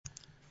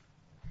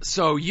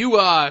So you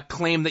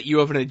claim that you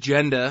have an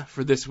agenda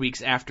for this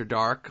week's After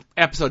Dark,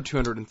 episode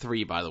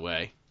 203, by the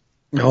way.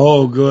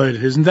 Oh,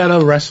 good. Isn't that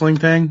a wrestling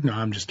thing? No,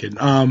 I'm just kidding.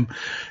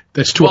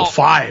 That's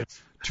 205. Well,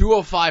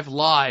 205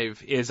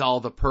 Live is all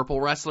the purple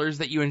wrestlers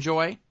that you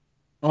enjoy.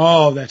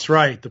 Oh, that's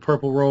right. The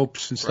purple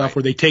ropes and stuff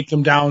where they take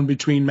them down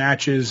between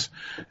matches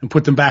and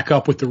put them back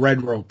up with the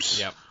red ropes.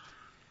 Yep.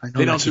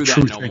 They don't do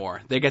that no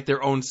more. They get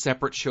their own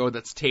separate show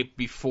that's taped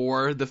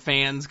before the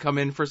fans come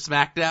in for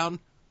SmackDown.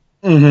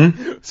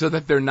 Mm-hmm. So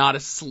that they're not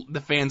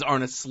the fans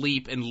aren't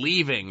asleep and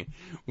leaving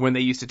when they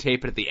used to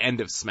tape it at the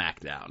end of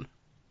SmackDown.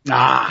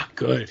 Ah,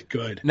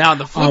 good. Now, on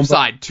the flip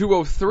side,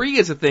 203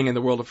 is a thing in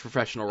the world of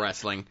professional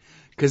wrestling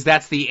because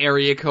that's the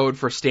area code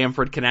for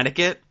Stamford,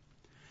 Connecticut.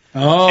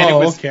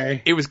 Oh,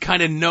 okay. It was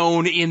kind of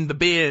known in the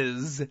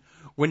biz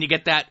when you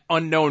get that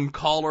unknown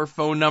caller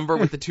phone number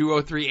with the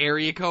 203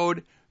 area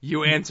code,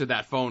 you answer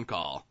that phone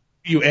call.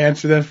 You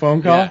answer that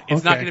phone call? Yeah,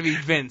 it's not going to be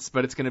Vince,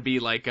 but it's going to be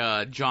like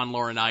John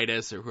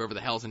Laurinaitis or whoever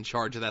the hell's in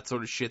charge of that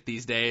sort of shit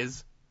these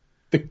days.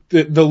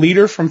 The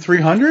leader from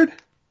 300?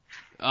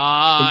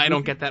 I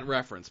don't get that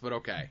reference, but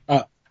okay.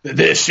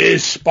 This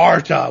is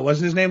Sparta.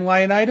 Wasn't his name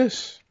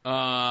Leonidas?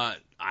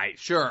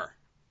 Sure.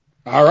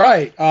 All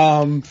right.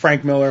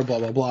 Frank Miller, blah,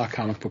 blah, blah,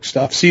 comic book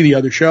stuff. See the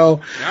other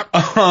show.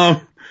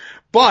 Yep.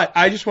 But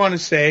I just want to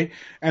say,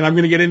 and I'm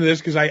going to get into this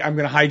because I'm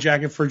going to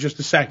hijack it for just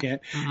a second,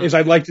 is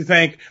I'd like to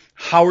thank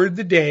Howard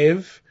the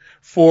Dave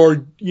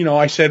for,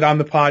 I said on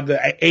the pod, the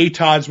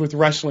ATODs with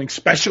Wrestling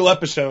special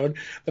episode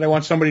that I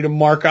want somebody to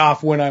mark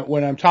off when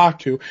I'm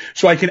talked to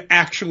so I can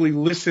actually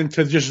listen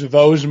to just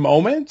those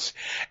moments.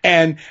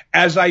 And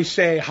as I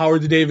say,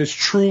 Howard the Dave is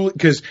truly,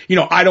 because,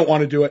 I don't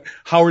want to do it.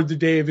 Howard the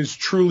Dave is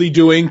truly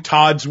doing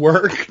Todd's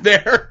work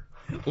there.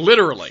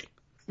 Literally.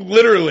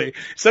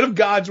 Instead of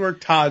God's work,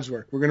 Todd's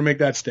work. We're going to make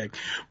that stick.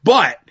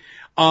 But,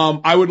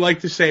 I would like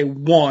to say,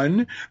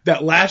 one,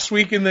 that last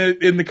week in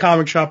the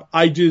comic shop,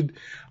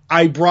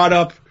 I brought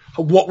up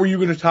what were you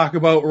going to talk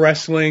about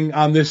wrestling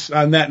on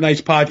that night's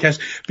podcast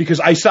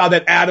because I saw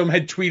that Adam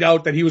had tweeted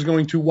out that he was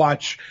going to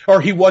watch or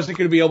he wasn't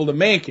going to be able to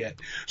make it.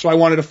 So I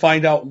wanted to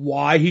find out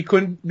why he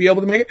couldn't be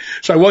able to make it.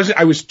 So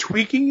I was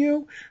tweaking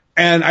you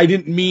and I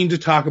didn't mean to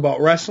talk about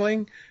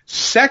wrestling.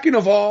 Second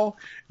of all,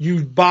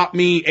 you bought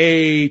me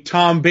a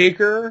Tom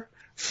Baker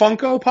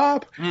Funko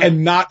Pop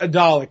and not a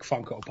Dalek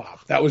Funko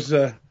Pop. That was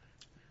the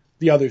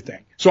other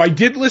thing. So I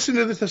did listen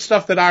to the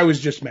stuff that I was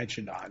just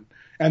mentioned on.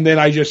 And then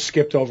I just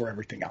skipped over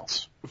everything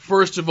else.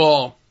 First of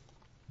all,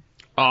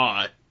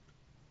 I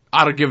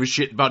don't give a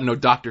shit about no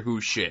Doctor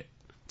Who shit.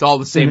 It's all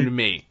the same to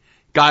me.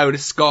 Guy with a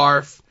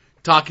scarf,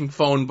 talking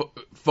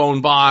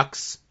phone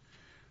box,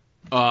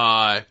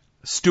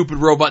 stupid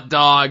robot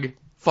dog.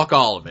 Fuck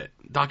all of it.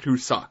 Doctor Who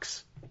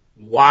sucks.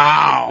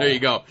 Wow. There you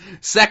go.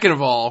 Second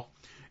of all,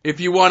 if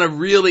you want to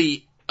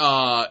really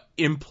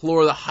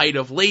implore the height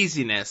of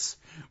laziness,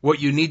 what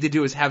you need to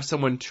do is have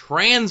someone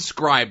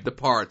transcribe the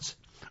parts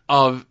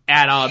of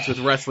At Odds with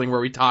Wrestling where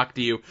we talk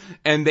to you,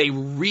 and they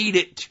read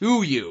it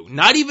to you.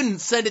 Not even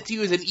send it to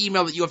you as an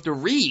email that you have to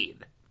read.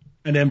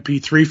 An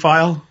MP3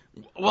 file?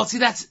 Well,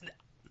 see,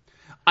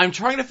 I'm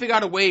trying to figure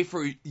out a way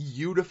for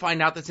you to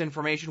find out this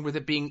information with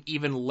it being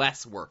even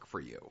less work for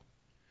you.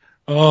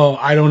 Oh,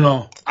 I don't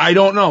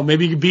know.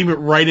 Maybe you can beam it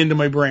right into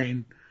my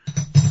brain.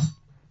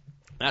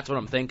 That's what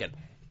I'm thinking.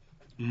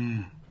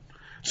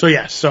 So,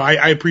 yes, so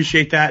I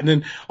appreciate that. And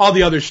then all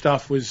the other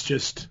stuff was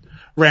just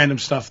random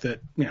stuff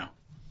that,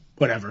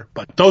 whatever.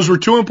 But those were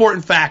two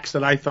important facts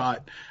that I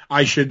thought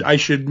I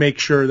should make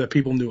sure that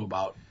people knew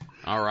about.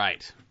 All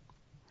right.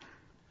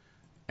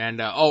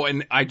 And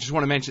and I just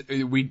want to mention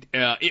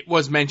it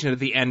was mentioned at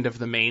the end of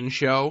the main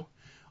show,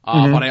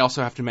 but I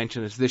also have to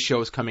mention this show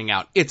is coming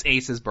out. It's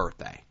Ace's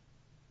birthday.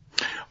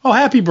 Oh,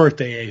 happy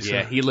birthday, Ace!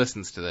 Yeah, he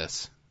listens to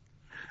this.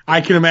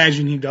 I can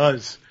imagine he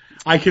does.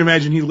 I can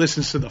imagine he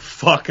listens to the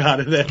fuck out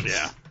of this.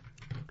 Yeah.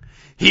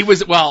 He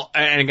was,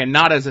 and again,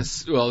 not as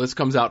this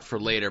comes out for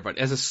later, but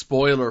as a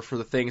spoiler for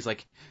the things,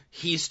 like,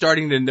 he's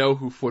starting to know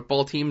who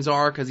football teams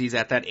are, because he's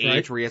at that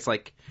age where he has,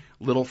 like,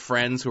 little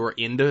friends who are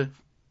into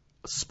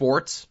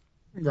sports.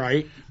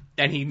 Right.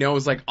 And he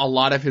knows, like, a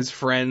lot of his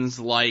friends,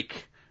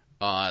 like,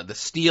 the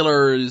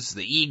Steelers,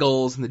 the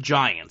Eagles, and the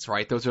Giants,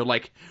 right? Those are,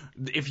 like,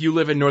 if you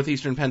live in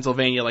northeastern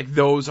Pennsylvania, like,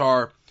 those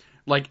are,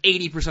 like,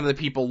 80% of the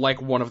people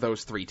like one of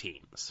those three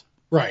teams.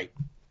 Right.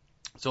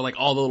 So, like,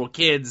 all the little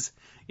kids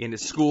in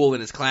his school,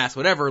 in his class,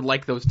 whatever,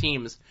 like those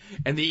teams,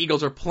 and the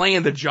Eagles are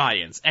playing the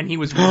Giants, and he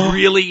was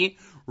really,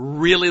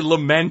 really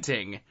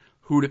lamenting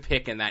who to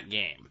pick in that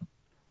game.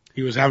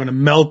 He was having a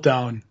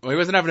meltdown. Well, he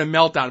wasn't having a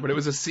meltdown, but it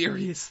was a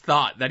serious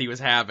thought that he was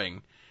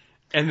having.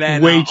 And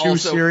then way too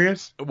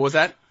serious? What was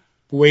that?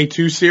 Way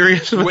too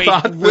serious of a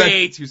thought?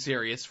 Way too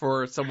serious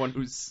for someone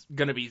who's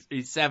going to be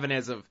 7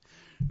 as of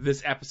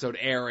this episode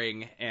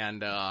airing,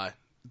 and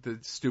the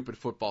stupid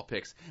football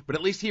picks. But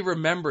at least he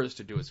remembers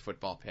to do his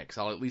football picks.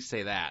 I'll at least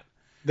say that.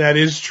 That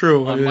is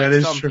true.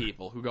 Unlike some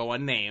people who go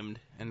unnamed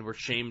and were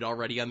shamed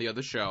already on the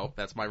other show.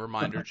 That's my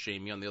reminder to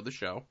shame me on the other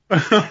show.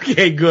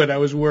 Okay, good. I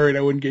was worried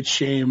I wouldn't get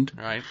shamed.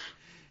 All right.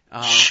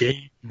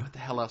 Shame. What the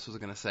hell else was I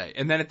gonna say?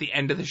 And then at the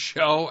end of the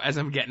show, as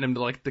I'm getting him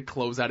to like to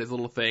close out his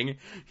little thing,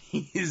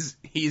 he's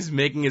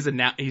making his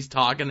he's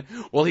talking.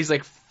 Well, he's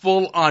like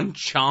full on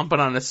chomping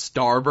on a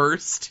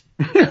Starburst,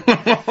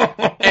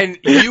 and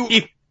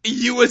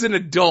you as an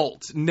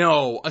adult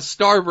know a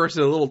Starburst is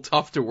a little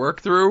tough to work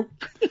through.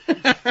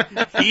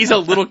 He's a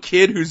little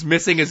kid who's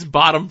missing his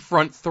bottom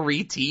front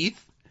 3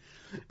 teeth.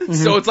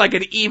 So it's like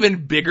an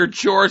even bigger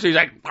chore. So he's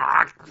like,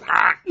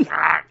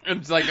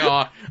 it's like,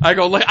 I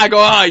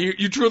go,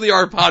 you truly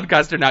are a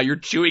podcaster now. You're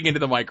chewing into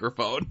the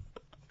microphone.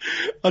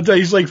 I'll tell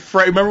you, he's like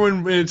Frank. Remember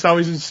when It's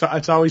Always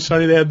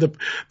Sunny? They had the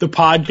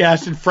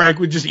podcast, and Frank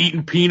was just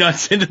eating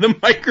peanuts into the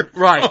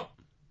microphone. Right.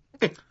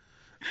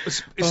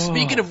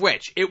 Speaking of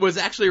which, it was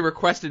actually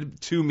requested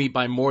to me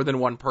by more than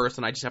one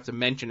person. I just have to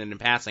mention it in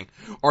passing.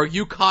 Are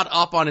you caught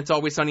up on It's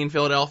Always Sunny in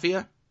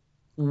Philadelphia?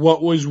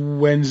 What was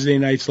Wednesday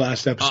night's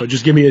last episode?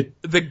 Just give me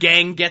a... The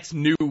gang gets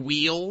new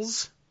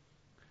wheels.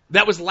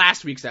 That was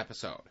last week's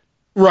episode.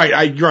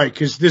 Right,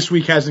 because this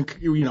week hasn't,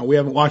 we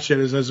haven't watched it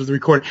as of the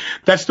recording.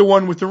 That's the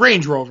one with the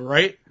Range Rover,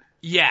 right?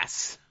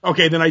 Yes.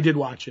 Okay, then I did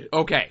watch it.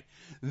 Okay.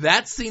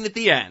 That scene at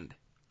the end,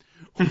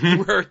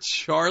 where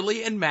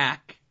Charlie and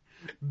Mac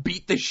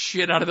beat the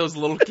shit out of those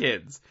little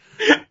kids,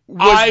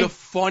 was the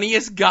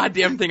funniest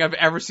goddamn thing I've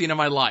ever seen in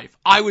my life.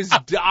 I was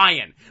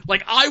dying.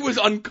 Like, I was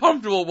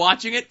uncomfortable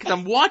watching it, because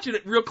I'm watching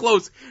it real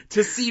close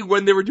to see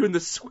when they were doing the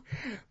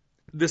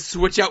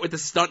switch out with the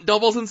stunt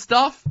doubles and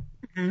stuff.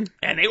 Mm-hmm.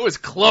 And it was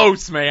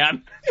close,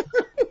 man.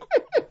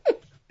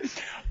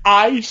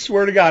 I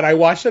swear to God, I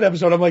watched that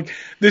episode. I'm like,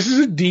 this is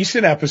a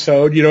decent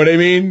episode. You know what I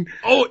mean?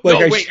 Oh, like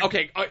no, wait,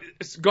 okay.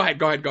 Go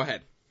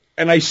ahead.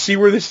 And I see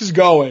where this is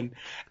going.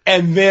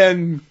 And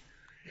then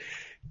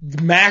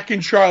Mac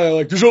and Charlie are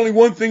like, there's only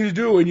one thing to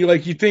do. And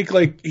you think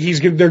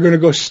they're going to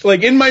go,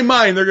 like, in my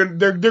mind, they're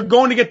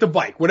going to get the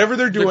bike. Whatever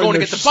they're doing. They're going to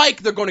get the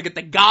bike. They're going to get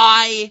the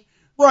guy.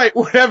 Right,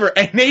 whatever.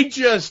 And they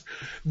just,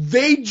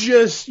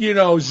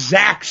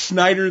 Zack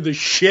Snyder the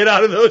shit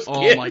out of those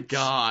kids. Oh my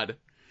God.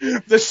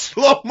 The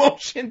slow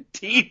motion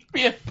teeth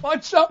being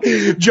punched up.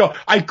 Joe,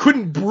 I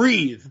couldn't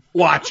breathe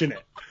watching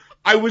it.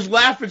 I was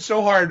laughing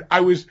so hard.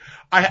 I was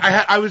like,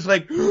 I was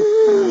like,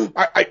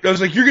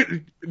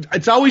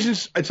 It's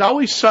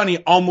Always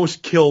Sunny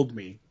almost killed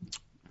me.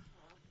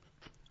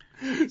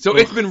 So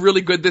it's been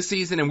really good this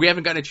season, and we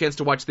haven't gotten a chance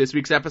to watch this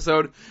week's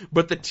episode,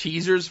 but the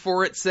teasers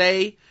for it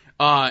say,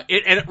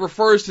 it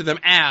refers to them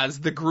as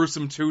the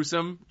gruesome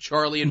twosome,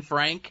 Charlie and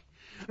Frank.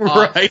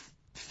 Right.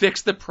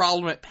 Fix the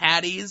problem at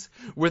Patty's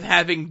with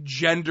having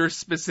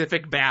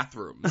gender-specific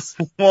bathrooms.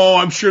 Oh,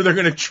 I'm sure they're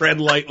going to tread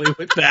lightly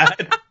with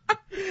that.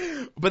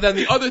 But then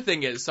the other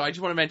thing is, so I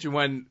just want to mention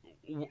when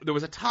there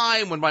was a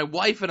time when my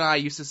wife and I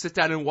used to sit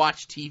down and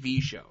watch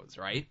TV shows,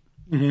 right?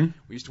 Mm-hmm.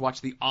 We used to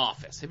watch The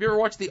Office. Have you ever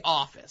watched The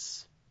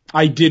Office?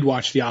 I did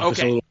watch The Office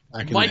a little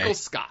back in the day. Michael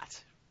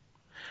Scott.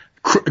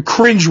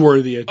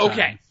 Cringeworthy at times.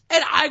 Okay.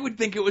 And I would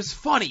think it was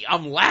funny.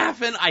 I'm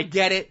laughing. I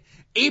get it.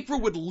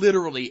 April would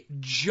literally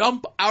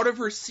jump out of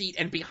her seat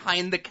and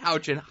behind the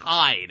couch and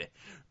hide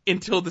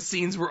until the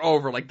scenes were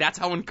over. Like, that's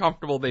how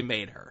uncomfortable they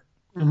made her.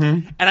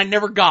 Mm-hmm. And I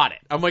never got it.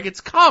 I'm like,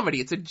 it's comedy.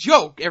 It's a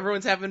joke.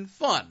 Everyone's having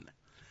fun.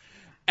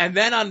 And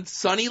then on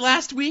Sunny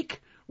last week,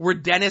 where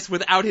Dennis,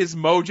 without his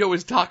mojo,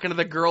 is talking to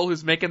the girl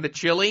who's making the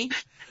chili.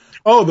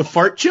 Oh, the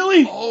fart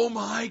chili? Oh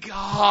my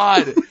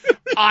God.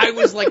 I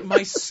was like,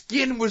 my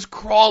skin was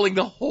crawling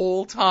the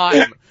whole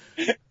time.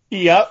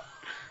 Yep.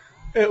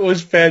 It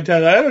was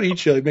fantastic. I don't eat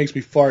chili. It makes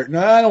me fart.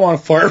 No, I don't want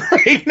to fart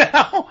right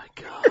now. Oh my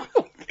God.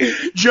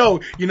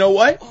 Joe, you know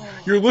what?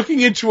 You're looking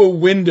into a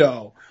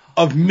window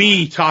of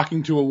me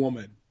talking to a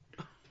woman.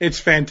 It's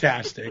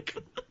fantastic.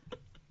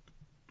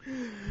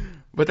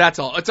 But that's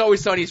all. It's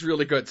Always Sunny is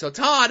really good. So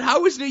Todd,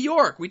 how was New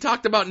York? We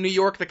talked about New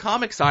York, the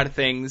comic side of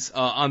things,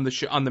 on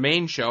the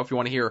main show. If you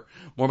want to hear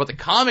more about the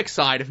comic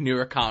side of New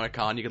York Comic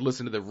Con, you can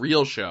listen to the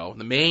real show,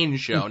 the main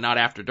show, not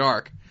After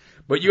Dark.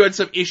 But you had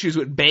some issues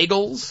with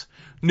bagels.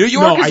 New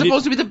York is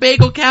supposed to be the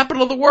bagel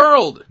capital of the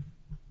world.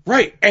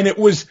 Right. And it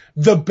was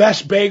the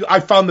best bagel. I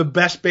found the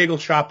best bagel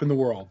shop in the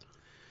world.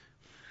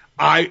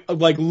 I,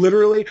 like,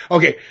 literally.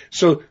 Okay.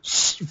 So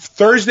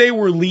Thursday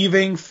we're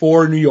leaving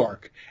for New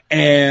York.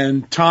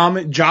 And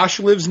Josh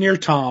lives near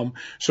Tom.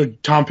 So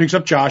Tom picks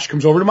up Josh,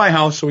 comes over to my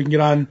house so we can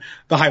get on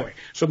the highway.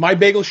 So my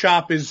bagel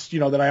shop is,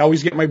 that I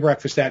always get my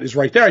breakfast at, is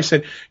right there. I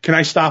said, can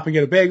I stop and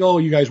get a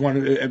bagel? You guys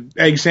want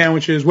egg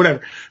sandwiches,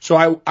 whatever. So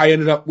I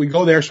ended up, we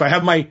go there. So I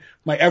have my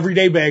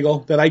everyday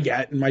bagel that I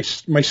get and my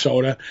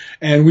soda,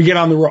 and we get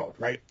on the road,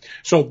 right?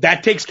 So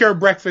that takes care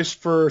of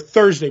breakfast for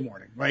Thursday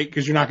morning, right?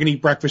 Because you're not going to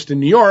eat breakfast in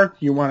New York.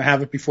 You want to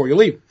have it before you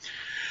leave.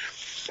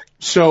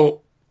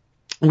 So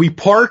we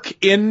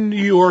park in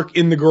New York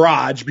in the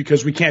garage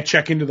because we can't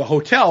check into the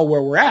hotel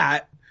where we're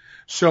at.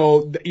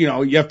 So,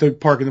 you have to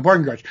park in the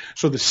parking garage.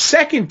 So the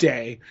second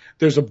day,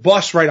 there's a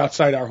bus right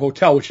outside our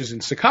hotel, which is in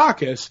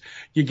Secaucus.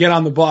 You get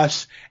on the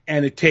bus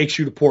and it takes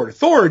you to Port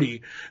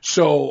Authority.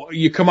 So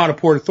you come out of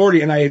Port Authority,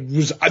 and I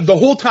was the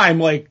whole time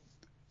like,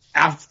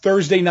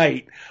 Thursday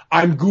night,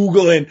 I'm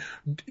Googling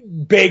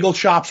bagel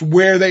shops,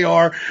 where they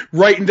are,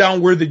 writing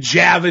down where the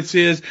Javits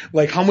is,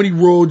 like how many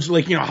roads,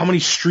 like, how many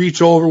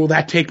streets over will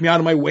that take me out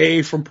of my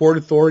way from Port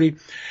Authority.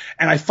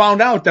 And I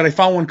found out that I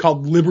found one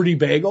called Liberty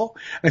Bagel.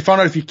 And I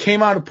found out if you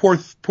came out of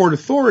Port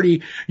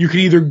Authority, you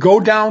could either go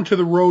down to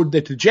the road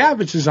that the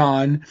Javits is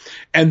on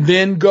and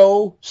then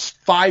go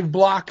 5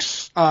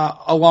 blocks,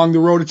 along the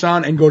road it's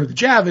on and go to the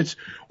Javits,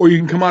 or you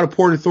can come out of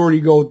Port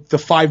Authority, go the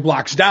 5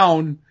 blocks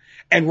down,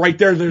 and right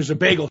there's a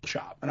bagel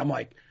shop. And I'm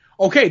like,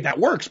 okay, that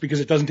works because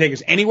it doesn't take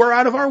us anywhere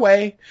out of our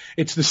way.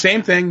 It's the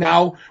same thing.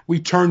 Now we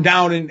turn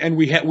down and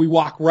we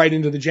walk right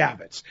into the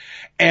Javits.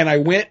 And I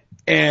went,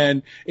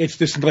 and it's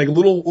this like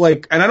little,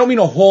 like, and I don't mean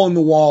a hole in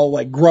the wall,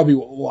 like grubby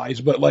wise,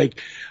 but like,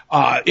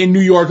 in New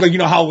York, like,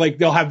 how like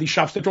they'll have these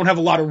shops that don't have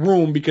a lot of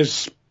room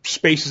because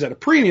space is at a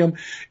premium.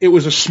 It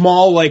was a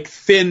small, like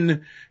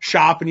thin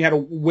shop, and you had to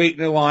wait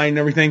in a line and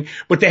everything,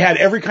 but they had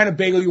every kind of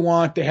bagel you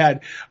want. They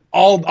had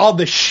all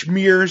the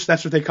schmears,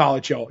 that's what they call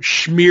it, Joe.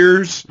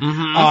 Schmears,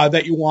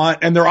 that you want.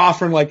 And they're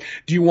offering like,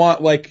 do you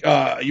want like,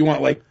 bacon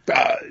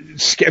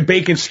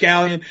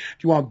scallion? Do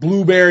you want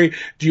blueberry?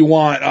 Do you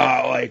want,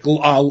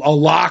 a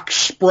lox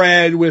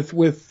spread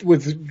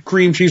with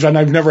cream cheese? And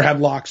I've never had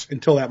lox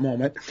until that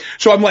moment.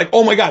 So I'm like,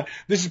 oh my God,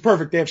 this is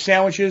perfect. They have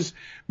sandwiches.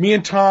 Me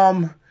and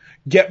Tom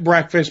get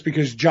breakfast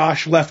because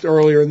Josh left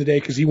earlier in the day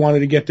because he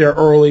wanted to get there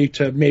early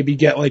to maybe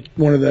get like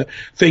one of the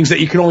things that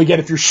you can only get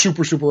if you're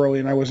super, super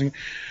early, and I wasn't.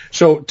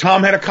 So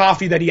Tom had a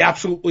coffee that he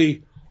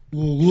absolutely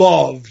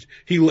loved.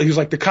 He was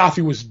like, the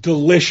coffee was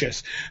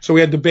delicious. So we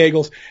had the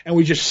bagels, and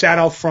we just sat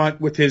out front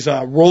with his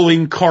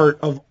rolling cart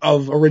of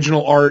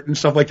original art and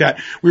stuff like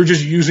that. We were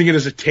just using it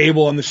as a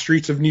table on the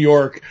streets of New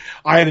York.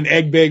 I had an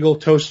egg bagel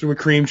toasted with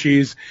cream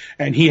cheese,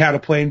 and he had a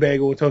plain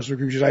bagel with toasted with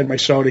cream cheese. I had my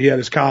soda, he had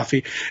his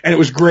coffee, and it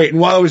was great.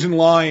 And while I was in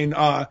line,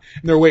 and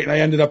they were waiting, I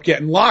ended up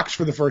getting lox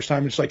for the first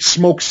time. It's like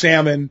smoked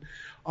salmon,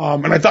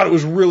 and I thought it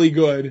was really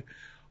good.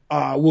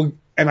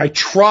 And I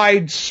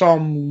tried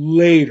some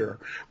later,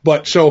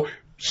 but so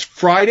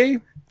Friday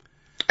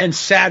and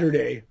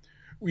Saturday,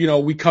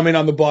 we come in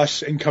on the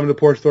bus and come to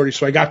Port Authority.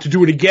 So I got to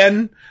do it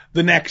again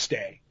the next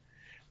day.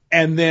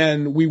 And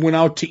then we went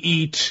out to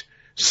eat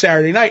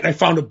Saturday night, and I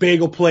found a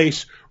bagel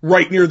place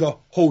right near the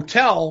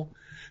hotel.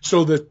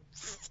 So the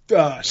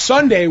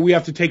Sunday we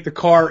have to take the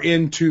car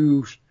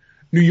into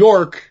New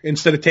York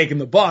instead of taking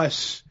the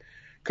bus,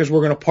 because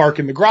we're going to park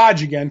in the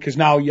garage again, because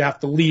now you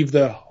have to leave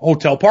the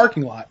hotel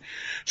parking lot.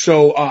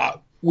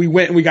 So we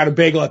went and we got a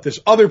bagel at this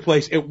other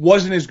place. It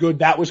wasn't as good.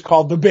 That was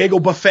called the Bagel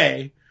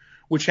Buffet,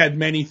 which had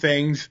many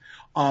things,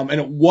 and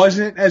it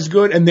wasn't as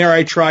good. And there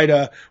I tried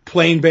a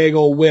plain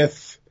bagel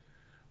with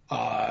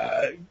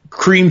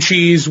cream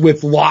cheese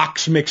with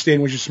lox mixed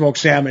in, which is smoked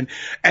salmon.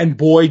 And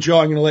boy, Joe,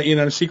 I'm going to let you in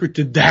on a secret.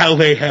 Did that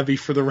lay heavy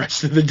for the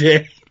rest of the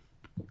day?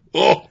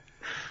 Oh,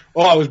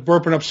 I was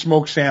burping up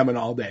smoked salmon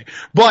all day.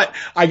 But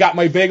I got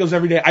my bagels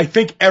every day. I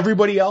think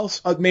everybody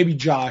else, maybe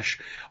Josh,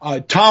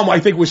 Tom,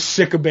 I think was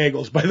sick of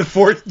bagels by the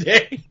 4th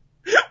day.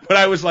 But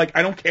I was like,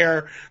 I don't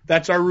care.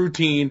 That's our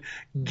routine.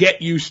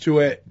 Get used to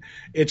it.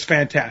 It's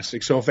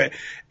fantastic. So if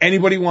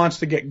anybody wants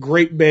to get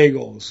great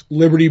bagels,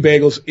 Liberty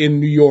Bagels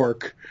in New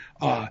York,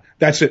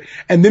 that's it.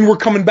 And then we're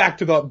coming back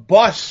to the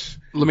bus.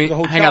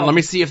 Hang on. Let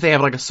me see if they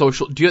have like a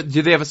social. Do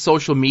they have a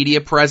social media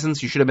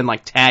presence? You should have been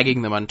like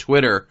tagging them on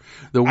Twitter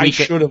the week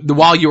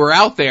while you were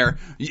out there.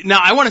 Now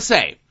I want to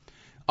say,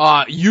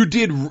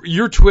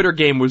 your Twitter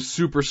game was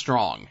super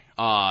strong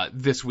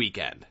this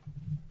weekend.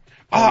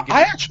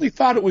 I actually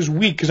thought it was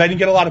weak because I didn't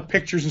get a lot of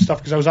pictures and stuff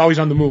because I was always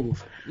on the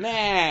move.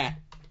 Nah.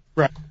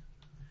 Right.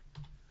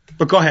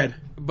 But go ahead.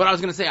 But I was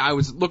gonna say I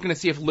was looking to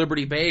see if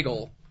Liberty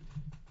Bagel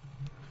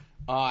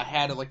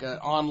had like an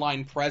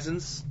online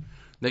presence.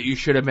 That you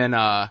should have been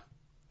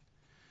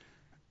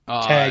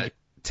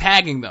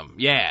tagging them.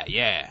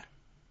 Yeah.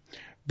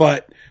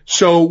 But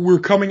so we're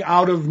coming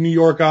out of New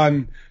York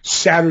on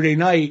Saturday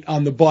night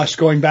on the bus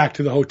going back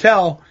to the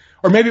hotel,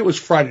 or maybe it was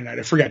Friday night.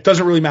 I forget.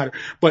 Doesn't really matter.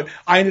 But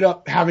I ended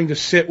up having to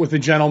sit with a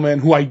gentleman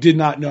who I did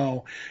not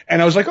know,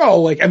 and I was like,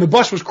 and the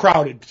bus was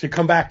crowded to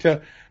come back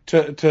to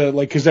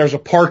because there's a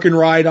park and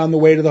ride on the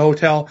way to the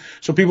hotel,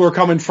 so people are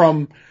coming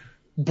from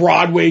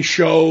Broadway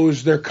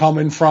shows, they're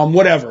coming from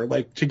whatever,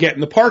 like to get in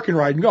the park and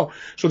ride and go.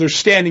 So they're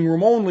standing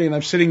room only, and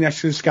I'm sitting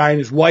next to this guy, and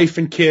his wife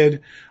and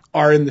kid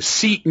are in the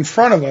seat in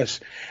front of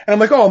us. And I'm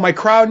like, am I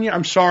crowding you?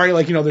 I'm sorry.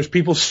 Like, there's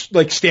people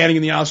like standing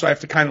in the aisle, so I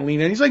have to kind of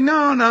lean in. He's like,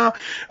 no.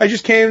 I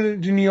just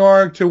came to New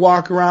York to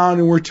walk around,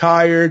 and we're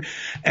tired,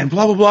 and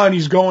blah, blah, blah. And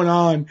he's going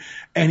on.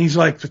 And he's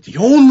like, but the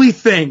only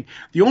thing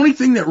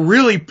that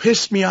really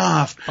pissed me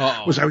off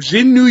was I was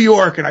in New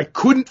York, and I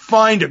couldn't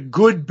find a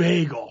good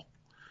bagel.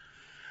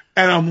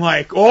 And I'm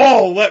like,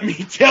 let me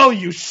tell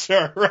you,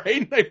 sir,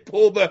 right? And I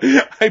pull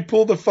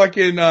the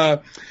fucking,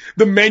 the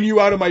menu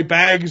out of my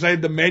bag, because I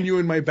had the menu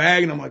in my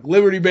bag, and I'm like,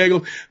 Liberty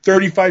Bagel,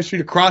 35th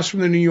Street across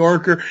from the New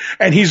Yorker.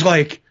 And he's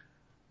like,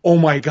 oh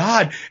my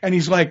God. And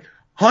he's like,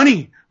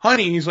 honey. And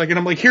he's like, and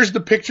I'm like, here's the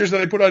pictures that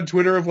I put on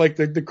Twitter of like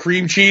the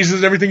cream cheeses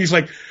and everything. He's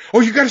like,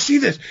 oh, you got to see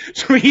this.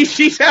 So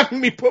she's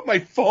having me put my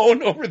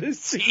phone over the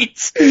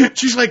seats.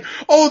 She's like,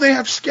 oh, they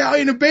have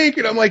scallion and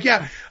bacon. I'm like,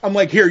 yeah. I'm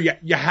like, here,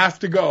 you have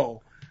to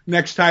go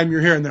next time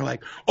you're here. And they're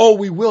like, oh,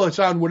 we will. It's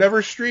on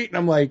whatever street. And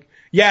I'm like,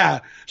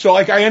 yeah. So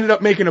like I ended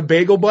up making a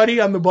bagel buddy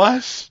on the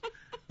bus.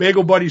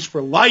 Bagel buddies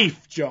for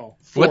life, Joe.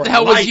 What the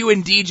hell was you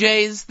and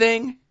DJ's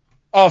thing?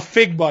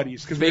 Fig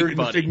buddies, because we were in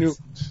the Fig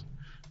Newtons.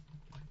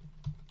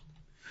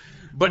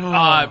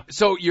 But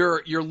so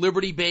your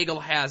Liberty Bagel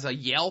has a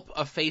Yelp,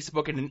 a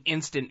Facebook, and an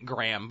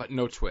Instagram, but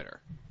no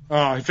Twitter.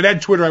 If it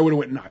had Twitter, I would have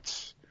went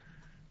nuts.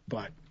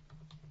 But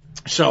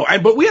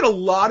we had a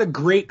lot of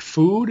great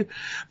food.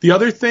 The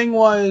other thing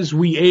was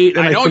we ate.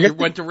 And I know you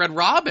went to Red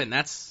Robin.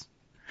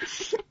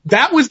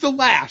 That was the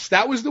last.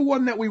 That was the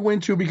one that we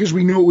went to because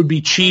we knew it would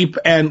be cheap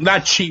and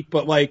not cheap,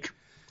 but like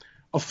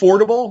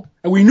affordable,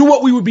 and we knew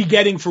what we would be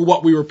getting for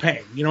what we were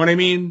paying. You know what I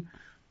mean?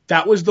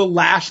 That was the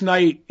last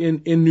night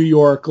in New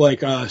York,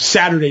 like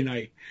Saturday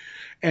night,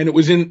 and it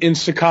was in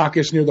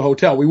Secaucus near the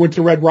hotel. We went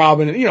to Red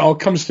Robin, and it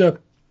comes to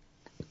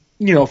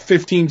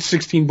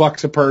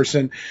 $15-16 a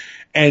person,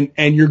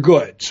 and you're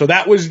good. So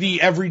that was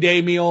the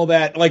everyday meal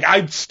that, like,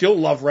 I still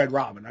love Red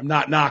Robin. I'm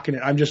not knocking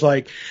it. I'm just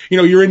like,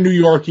 you're in New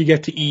York, you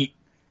get to eat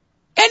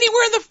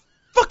anywhere in the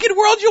fucking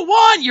world you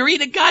want. You're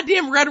eating a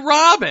goddamn Red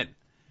Robin.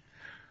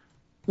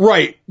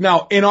 Right.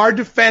 Now, in our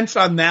defense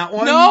on that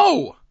one.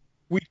 No.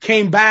 We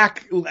came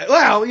back,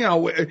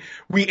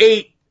 we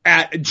ate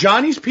at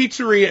Johnny's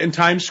Pizzeria in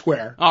Times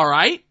Square. All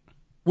right.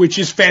 Which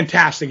is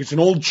fantastic. It's an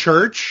old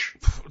church.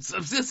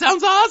 It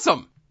sounds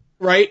awesome.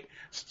 Right?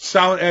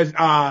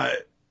 And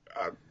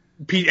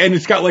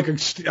it's got like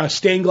a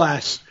stained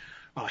glass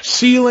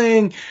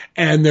ceiling,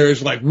 and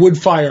there's like wood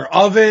fire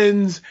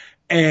ovens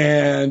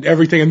and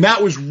everything. And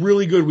that was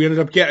really good. We ended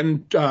up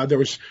getting, there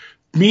was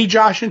me,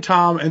 Josh, and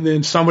Tom, and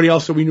then somebody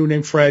else that we knew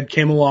named Fred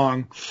came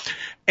along.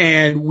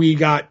 And we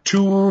got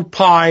 2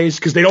 pies,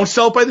 because they don't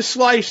sell it by the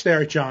slice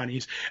there at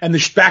Johnny's. And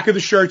the back of the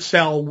shirt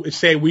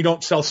say we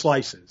don't sell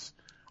slices.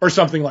 Or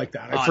something like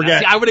that. I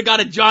forget. I would have got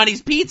a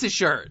Johnny's Pizza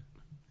shirt.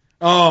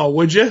 Oh,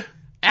 would you?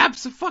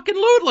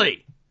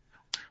 Abso-fucking-lutely.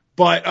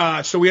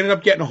 But, so we ended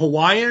up getting a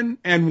Hawaiian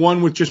and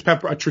one with just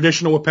a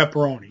traditional with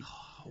pepperoni.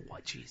 Oh,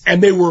 what Jesus.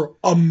 And they were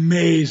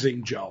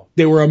amazing, Joe.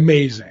 They were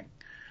amazing.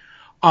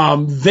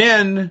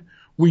 Then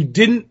we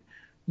didn't,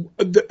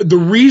 the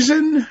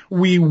reason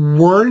we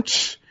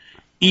weren't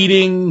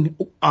eating,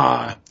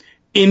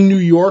 in New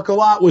York a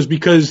lot was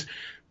because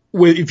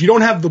if you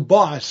don't have the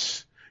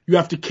bus, you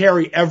have to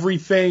carry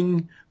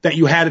everything that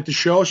you had at the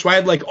show. So I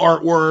had like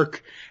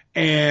artwork,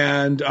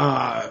 and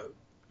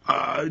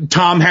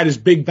Tom had his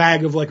big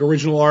bag of like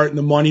original art and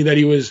the money that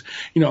he was,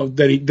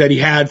 that he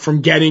had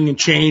from getting and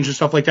change and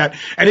stuff like that.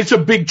 And it's a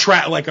big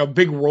like a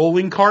big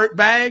rolling cart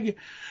bag.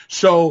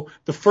 So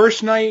the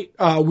first night,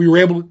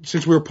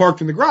 since we were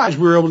parked in the garage,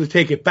 we were able to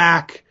take it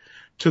back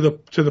to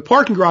the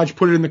parking garage,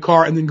 put it in the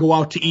car, and then go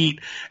out to eat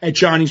at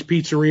Johnny's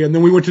Pizzeria. And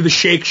then we went to the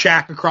Shake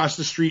Shack across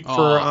the street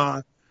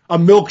for a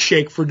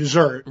milkshake for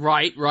dessert.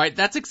 Right.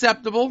 That's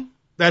acceptable.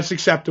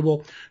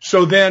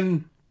 So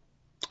then,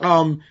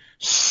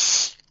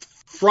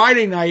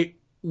 Friday night,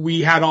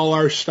 we had all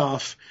our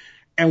stuff,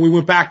 and we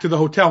went back to the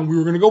hotel, and we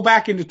were going to go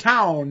back into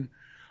town,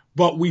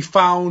 but we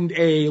found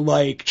a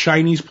like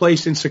Chinese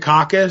place in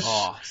Secaucus.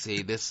 Oh,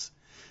 see, this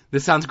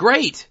sounds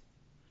great.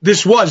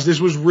 This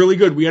was really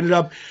good. We ended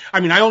up,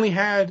 I only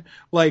had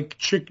like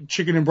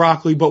chicken and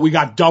broccoli, but we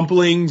got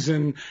dumplings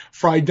and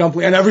fried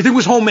dumpling, and everything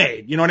was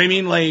homemade. You know what I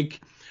mean?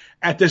 Like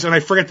at this, and I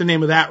forget the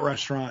name of that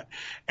restaurant,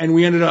 and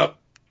we ended up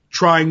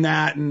trying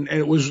that, and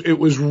it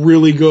was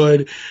really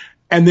good.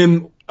 And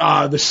then,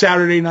 the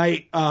Saturday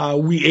night,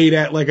 we ate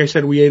at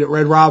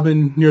Red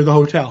Robin near the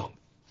hotel.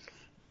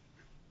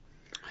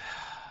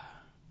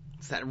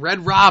 It's that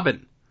Red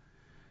Robin.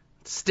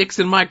 It sticks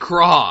in my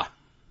craw.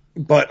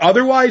 But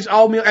otherwise,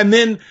 and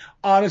then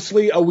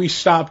honestly, we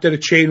stopped at a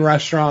chain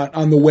restaurant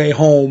on the way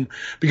home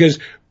because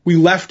we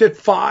left at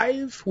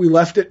 5. We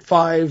left at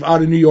 5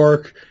 out of New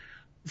York,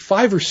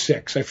 5 or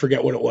 6, I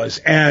forget what it was.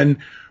 And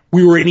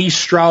we were in East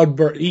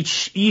Stroudsburg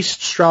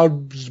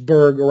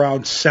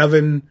around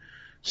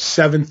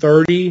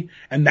 7:30,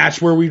 and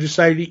that's where we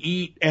decided to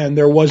eat. And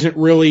there wasn't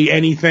really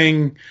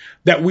anything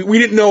that we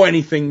didn't know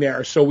anything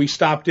there, so we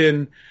stopped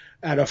in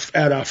at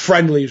a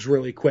Friendly's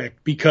really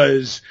quick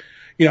because,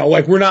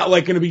 like we're not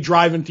like going to be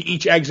driving to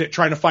each exit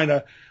trying to find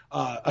a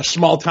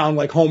small town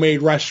like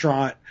homemade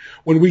restaurant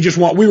when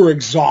we were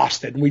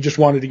exhausted and we just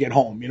wanted to get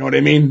home. You know what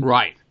I mean?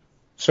 Right.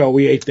 So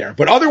we ate there.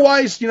 But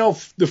otherwise,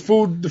 the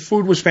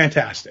food was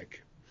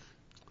fantastic.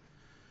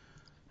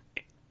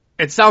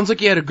 It sounds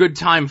like you had a good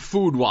time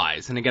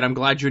food-wise. And again, I'm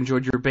glad you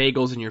enjoyed your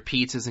bagels and your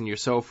pizzas and your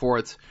so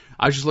forth.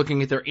 I was just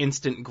looking at their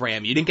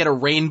Instagram. You didn't get a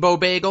rainbow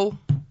bagel?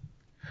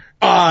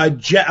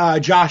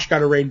 Josh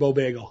got a rainbow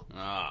bagel.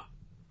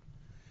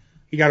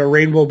 He got a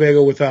rainbow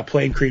bagel with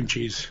plain cream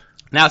cheese.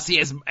 Now,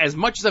 see, as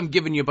much as I'm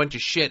giving you a bunch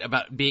of shit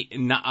about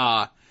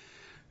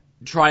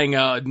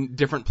trying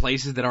different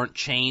places that aren't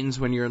chains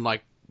when you're in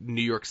like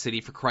New York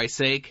City, for Christ's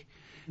sake.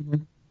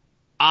 Mhm.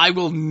 I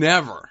will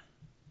never,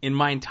 in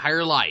my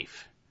entire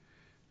life,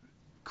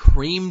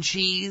 cream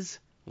cheese,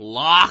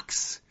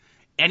 lox,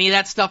 any of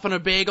that stuff on a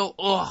bagel,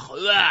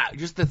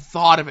 just the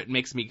thought of it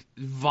makes me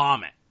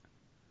vomit.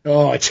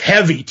 Oh, it's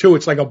heavy too.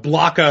 It's like a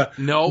block of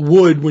Nope.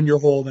 wood when you're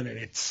holding it.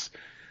 It's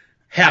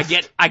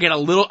heft. I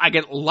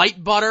get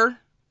light butter,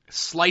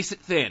 slice it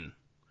thin.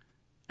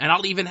 And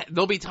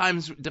there'll be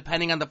times,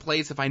 depending on the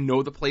place, if I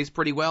know the place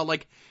pretty well,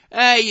 like,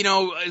 hey,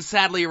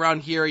 sadly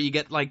around here, you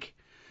get like,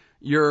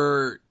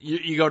 you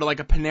go to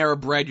like a Panera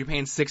Bread, you're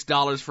paying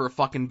 $6 for a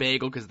fucking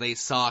bagel because they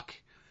suck.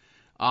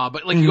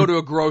 But like you go to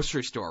a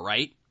grocery store,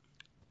 right?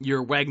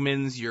 Your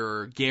Wegmans,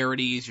 your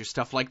Garrity's, your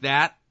stuff like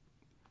that.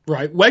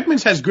 Right.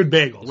 Wegmans has good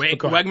bagels.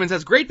 Wegmans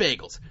has great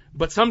bagels,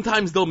 but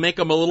sometimes they'll make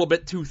them a little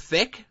bit too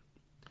thick.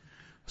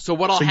 So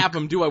what I'll have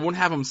them do, I won't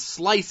have them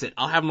slice it.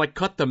 I'll have them like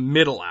cut the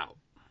middle out.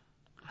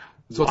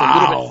 So it's a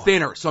little bit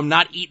thinner, so I'm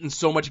not eating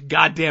so much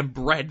goddamn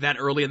bread that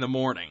early in the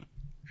morning.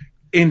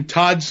 In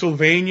Todd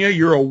Sylvania,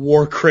 you're a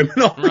war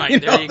criminal.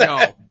 Right, there you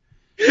go.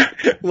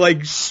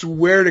 Like,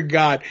 swear to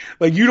God.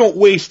 Like, you don't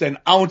waste an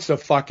ounce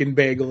of fucking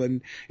bagel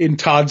in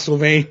Todd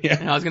Sylvania.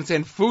 And I was gonna say,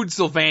 in Food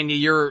Sylvania,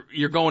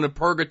 you're going to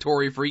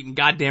purgatory for eating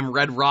goddamn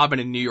Red Robin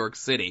in New York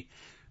City.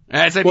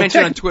 As I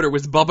mentioned on Twitter,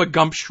 was Bubba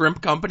Gump Shrimp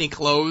Company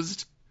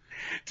closed?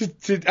 To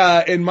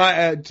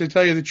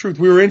tell you the truth,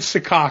 we were in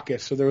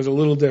Secaucus, so there was a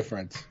little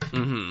difference.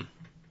 Mm-hmm.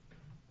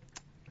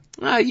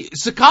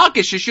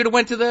 Secaucus, you should have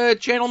went to the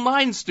Channel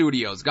 9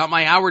 studios. Got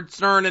my Howard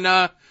Stern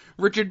and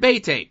Richard Bay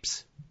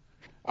tapes.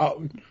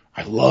 Oh,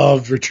 I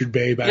loved Richard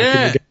Bay back in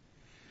the day.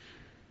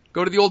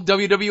 Go to the old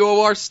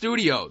WWOR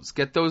studios.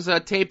 Get those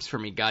tapes for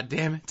me,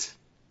 goddammit.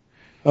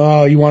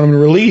 Oh, you want them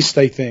released,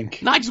 I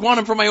think. No, I just want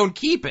them for my own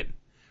keeping.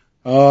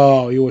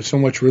 Oh, you were so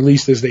much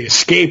released as they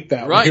escaped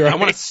that way. Right.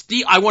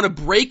 I want to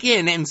break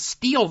in and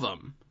steal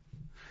them.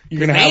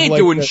 They ain't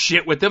doing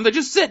shit with them. They're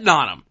just sitting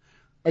on them.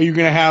 Are you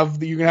gonna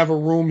have a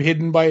room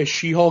hidden by a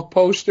She-Hulk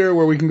poster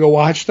where we can go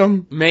watch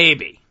them?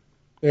 Maybe.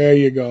 There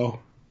you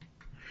go.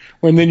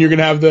 And then you're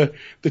gonna have the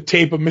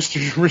tape of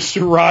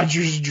Mr.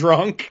 Rogers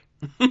drunk.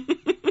 What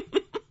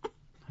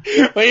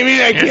do you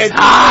mean I can't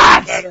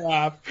hot. Better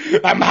off?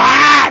 I'm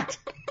hot.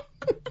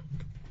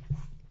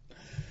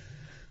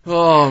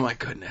 Oh my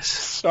goodness.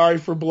 Sorry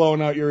for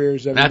blowing out your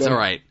ears, everybody. That's all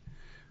right.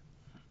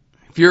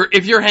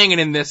 If you're hanging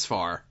in this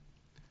far.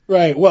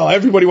 Right. Well,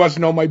 everybody wants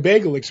to know my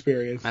bagel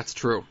experience. That's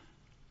true.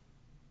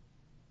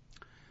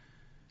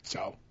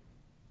 So.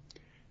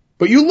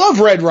 But you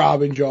love Red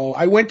Robin, Joe.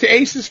 I went to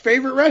Ace's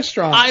favorite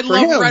restaurant. I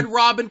love Red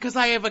Robin because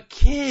I have a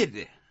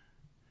kid.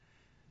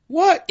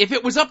 What? If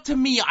it was up to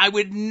me, I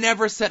would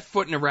never set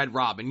foot in a Red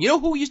Robin. You know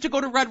who used to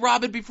go to Red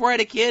Robin before I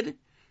had a kid?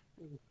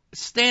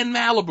 Stan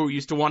Malibu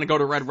used to want to go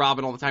to Red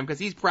Robin all the time because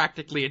he's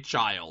practically a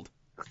child.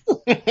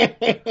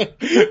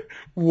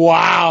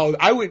 Wow.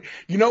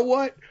 You know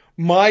what?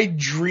 My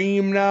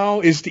dream now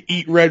is to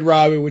eat Red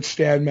Robin with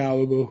Stan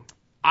Malibu.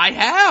 I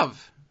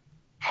have.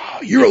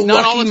 Oh, you're it's a not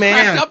lucky all it's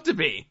man. cracked up to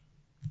be.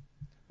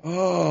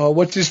 Oh,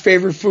 what's his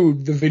favorite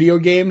food? The video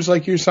games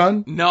like your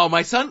son? No,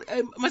 my son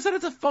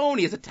has a phone.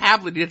 He has a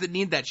tablet. He doesn't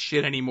need that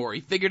shit anymore.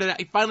 He figured it out.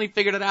 He finally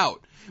figured it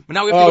out. But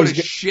now we have to go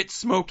to shit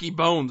Smoky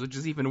Bones, which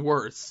is even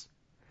worse.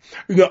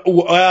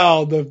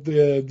 Well,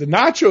 the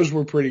nachos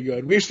were pretty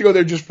good. We used to go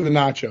there just for the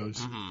nachos.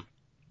 Mm-hmm.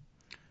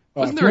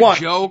 Wasn't there a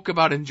joke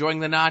about enjoying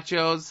the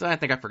nachos? I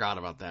think I forgot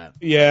about that.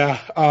 Yeah.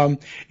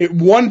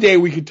 One day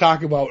we could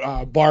talk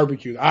about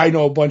barbecue. I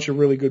know a bunch of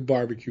really good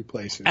barbecue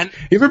places. And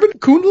you ever been to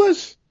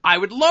Kundla's? I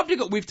would love to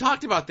go. We've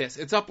talked about this.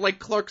 It's up like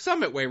Clark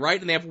Summit way, right?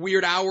 And they have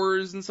weird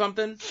hours and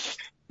something.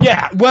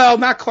 Yeah. Well,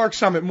 not Clark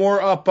Summit.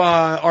 More up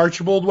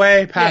Archibald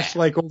way, past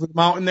like over the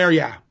mountain there.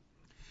 Yeah.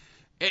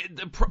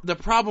 The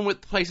problem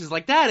with places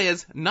like that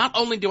is, not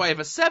only do I have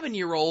a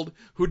 7-year-old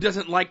who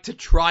doesn't like to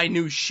try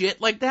new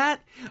shit like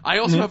that, I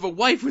also have a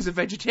wife who's a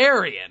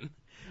vegetarian.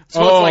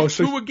 So it's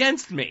like two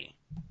against me.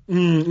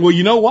 Well,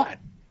 you know what?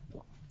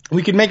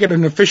 We could make it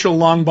an official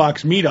long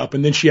box meetup,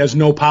 and then she has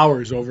no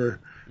powers over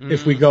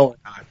if we go or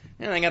not.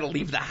 And I gotta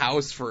leave the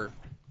house for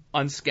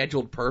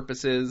unscheduled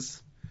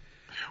purposes.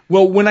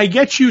 Well, when I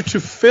get you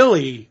to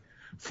Philly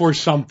for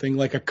something,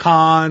 like a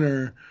con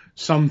or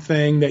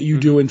something that you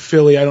do in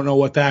Philly, I don't know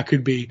what that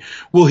could be,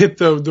 we'll hit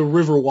the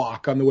river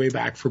walk on the way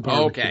back for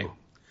barbecue. Okay.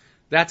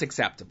 That's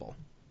acceptable.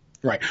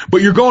 Right.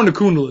 But you're going to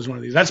Kundla's one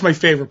of these. That's my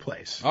favorite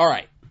place. All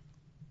right.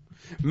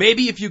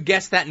 Maybe if you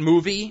guess that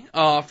movie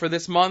for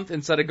this month,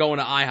 instead of going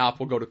to IHOP,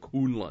 we'll go to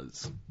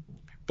Kundla's.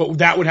 But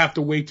that would have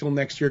to wait till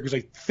next year because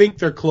I think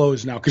they're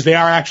closed now because they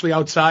are actually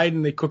outside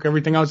and they cook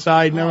everything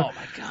outside now. Oh,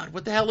 my God.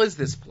 What the hell is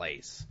this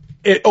place?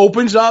 It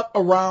opens up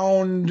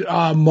around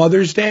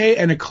Mother's Day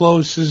and it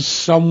closes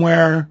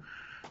somewhere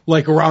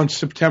like around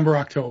September,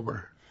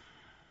 October.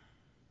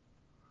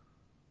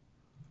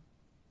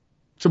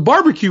 It's a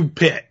barbecue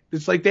pit.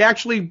 It's like they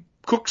actually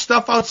cook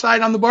stuff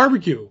outside on the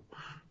barbecue.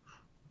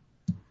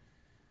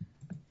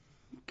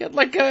 Get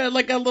like a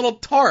little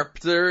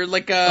tarp or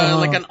like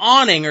an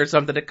awning or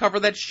something to cover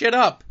that shit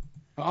up.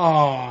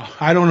 Oh,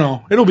 I don't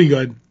know. It'll be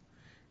good.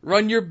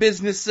 run your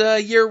business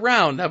year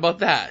round. How about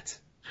that?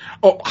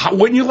 Oh,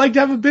 wouldn't you like to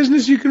have a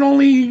business you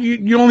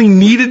only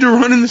needed to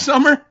run in the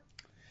summer?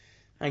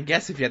 I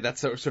guess if you had that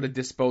sort of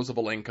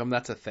disposable income,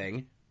 that's a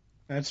thing.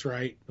 That's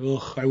right.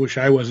 Ugh, I wish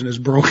I wasn't as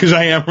broke as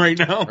I am right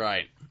now.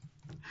 Right.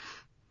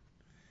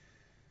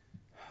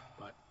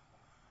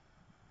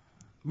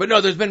 But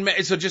no, there's been,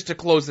 so just to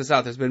close this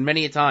out, there's been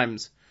many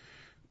times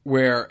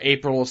where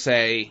April will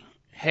say,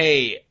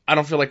 hey, I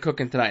don't feel like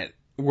cooking tonight.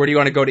 Where do you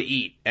want to go to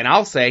eat? And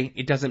I'll say,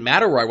 it doesn't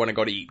matter where I want to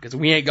go to eat, because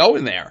we ain't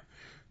going there.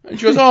 And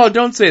she goes, oh,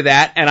 don't say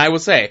that. And I will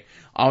say,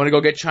 I want to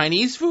go get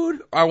Chinese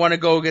food, or I want to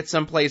go get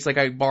someplace like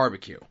a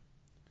barbecue.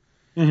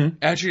 Mm-hmm.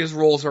 And she just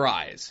rolls her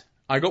eyes.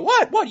 I go,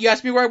 what? You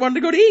asked me where I wanted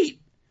to go to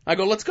eat. I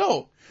go, let's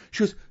go.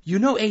 She goes, you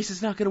know Ace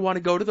is not going to want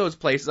to go to those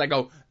places. I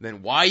go,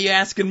 then why are you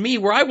asking me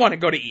where I want to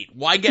go to eat?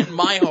 Why getting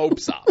my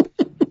hopes up?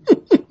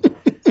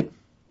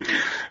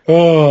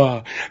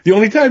 Oh, the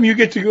only time you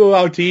get to go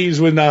out to eat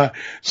is when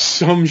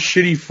some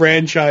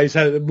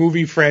shitty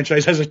movie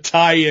franchise has a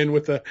tie-in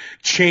with a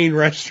chain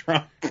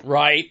restaurant.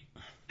 Right.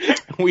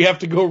 We have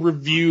to go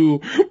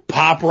review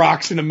Pop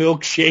Rocks and a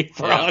Milkshake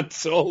for Han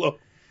Solo.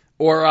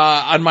 Or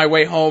on my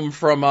way home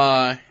from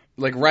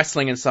like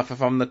wrestling and stuff,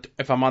 if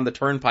I'm on the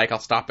turnpike, I'll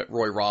stop at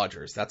Roy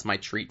Rogers. That's my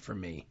treat for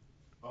me.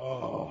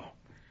 Oh,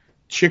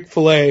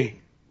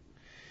 Chick-fil-A.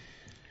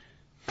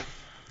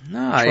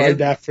 No,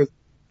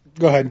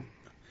 Go ahead.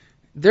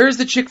 There's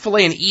the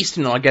Chick-fil-A in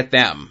Easton. I'll get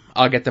them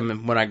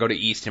when I go to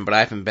Easton, but I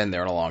haven't been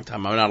there in a long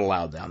time. I'm not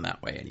allowed down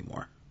that way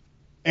anymore.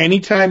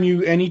 Anytime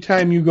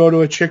you go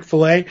to a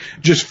Chick-fil-A,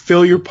 just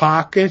fill your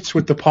pockets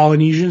with the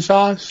Polynesian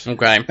sauce.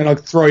 Okay. And I'll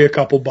throw you a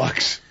couple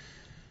bucks.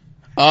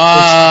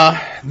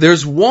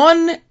 There's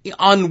one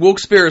on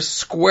Wilkes-Barre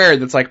Square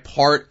that's like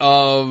part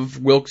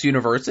of Wilkes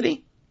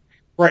University.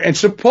 Right, and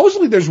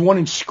supposedly there's one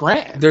in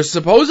Scranton. There's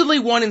supposedly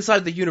one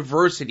inside the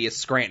University of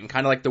Scranton,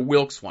 kind of like the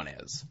Wilkes one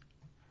is.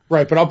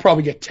 Right, but I'll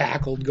probably get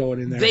tackled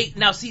going in there.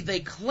 They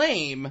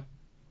claim,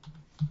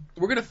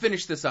 we're going to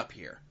finish this up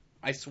here,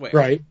 I swear.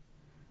 Right.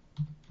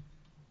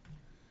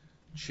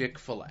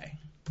 Chick-fil-A.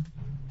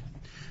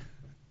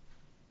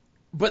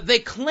 But they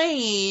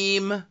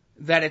claim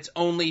that it's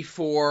only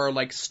for,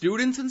 like,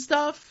 students and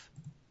stuff.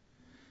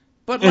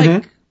 But,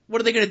 like,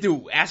 what are they going to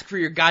do? Ask for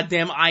your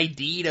goddamn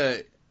ID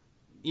to,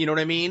 you know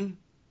what I mean?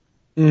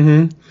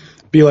 Mm-hmm.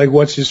 Be like,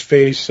 what's his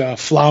face?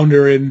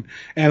 Flounder in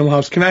Animal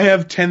House. Can I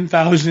have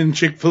 10,000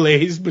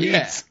 Chick-fil-A's,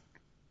 please?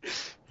 Yeah.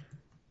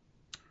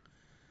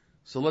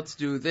 So let's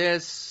do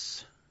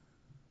this.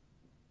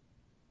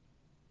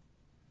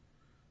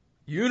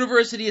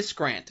 University of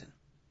Scranton.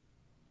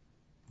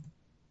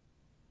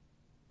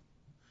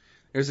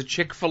 There's a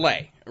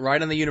Chick-fil-A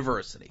right on the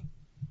university.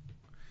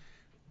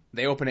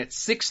 They open at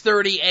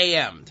 6:30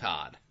 a.m.,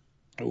 Todd.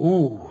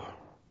 Ooh.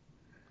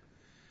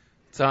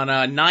 It's on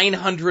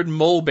 900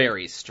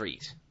 Mulberry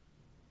Street.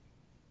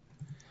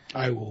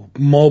 I will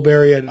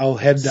mulberry it. I'll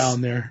head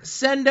down there.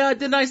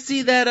 Didn't I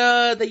see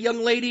that the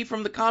young lady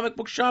from the comic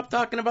book shop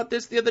talking about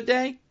this the other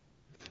day?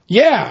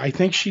 Yeah, I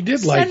think she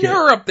did like it. Send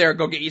her up there,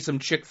 go get you some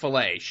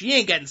Chick-fil-A. She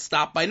ain't getting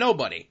stopped by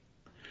nobody.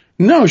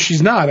 No,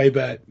 she's not, I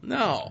bet.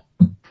 No.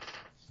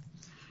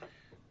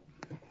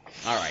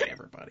 All right,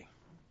 everybody.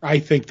 I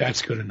think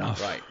that's good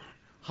enough. Right.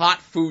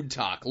 Hot food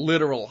talk.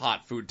 Literal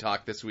hot food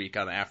talk this week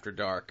on After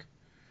Dark.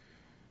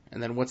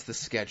 And then what's the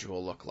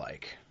schedule look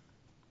like?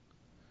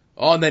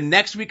 Oh, and then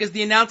next week is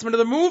the announcement of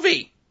the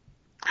movie.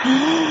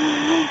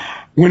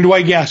 When do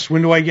I guess?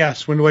 What do you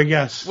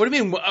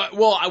mean?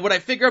 Well, what I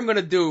figure I'm going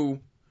to do...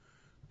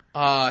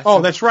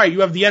 that's right.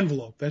 You have the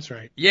envelope. That's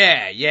right.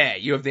 Yeah.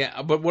 You have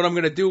but what I'm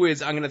going to do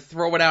is I'm going to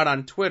throw it out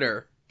on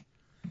Twitter.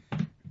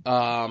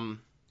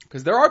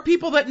 Because there are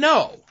people that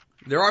know.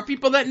 There are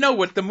people that know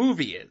what the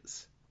movie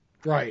is.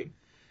 Right.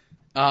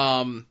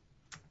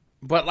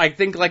 But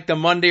think like the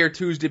Monday or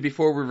Tuesday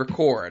before we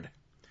record,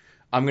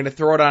 I'm going to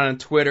throw it out on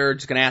Twitter,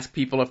 just going to ask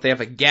people if they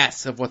have a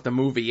guess of what the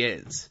movie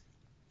is.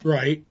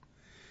 Right.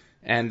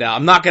 And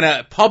I'm not going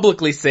to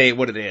publicly say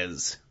what it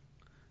is.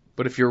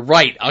 But if you're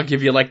right, I'll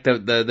give you the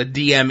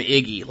DM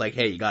Iggy. Like,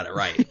 hey, you got it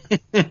right.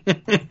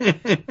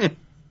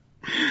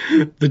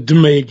 The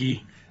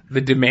DeMaggie.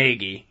 The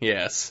DeMaggie,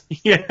 yes.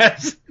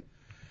 Yes.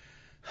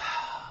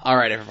 All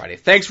right, everybody.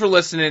 Thanks for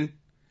listening.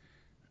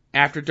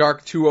 After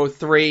Dark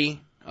 203,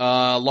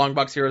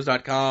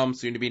 longboxheroes.com,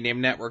 soon to be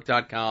named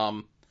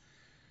network.com.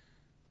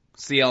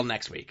 See y'all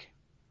next week.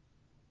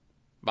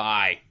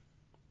 Bye.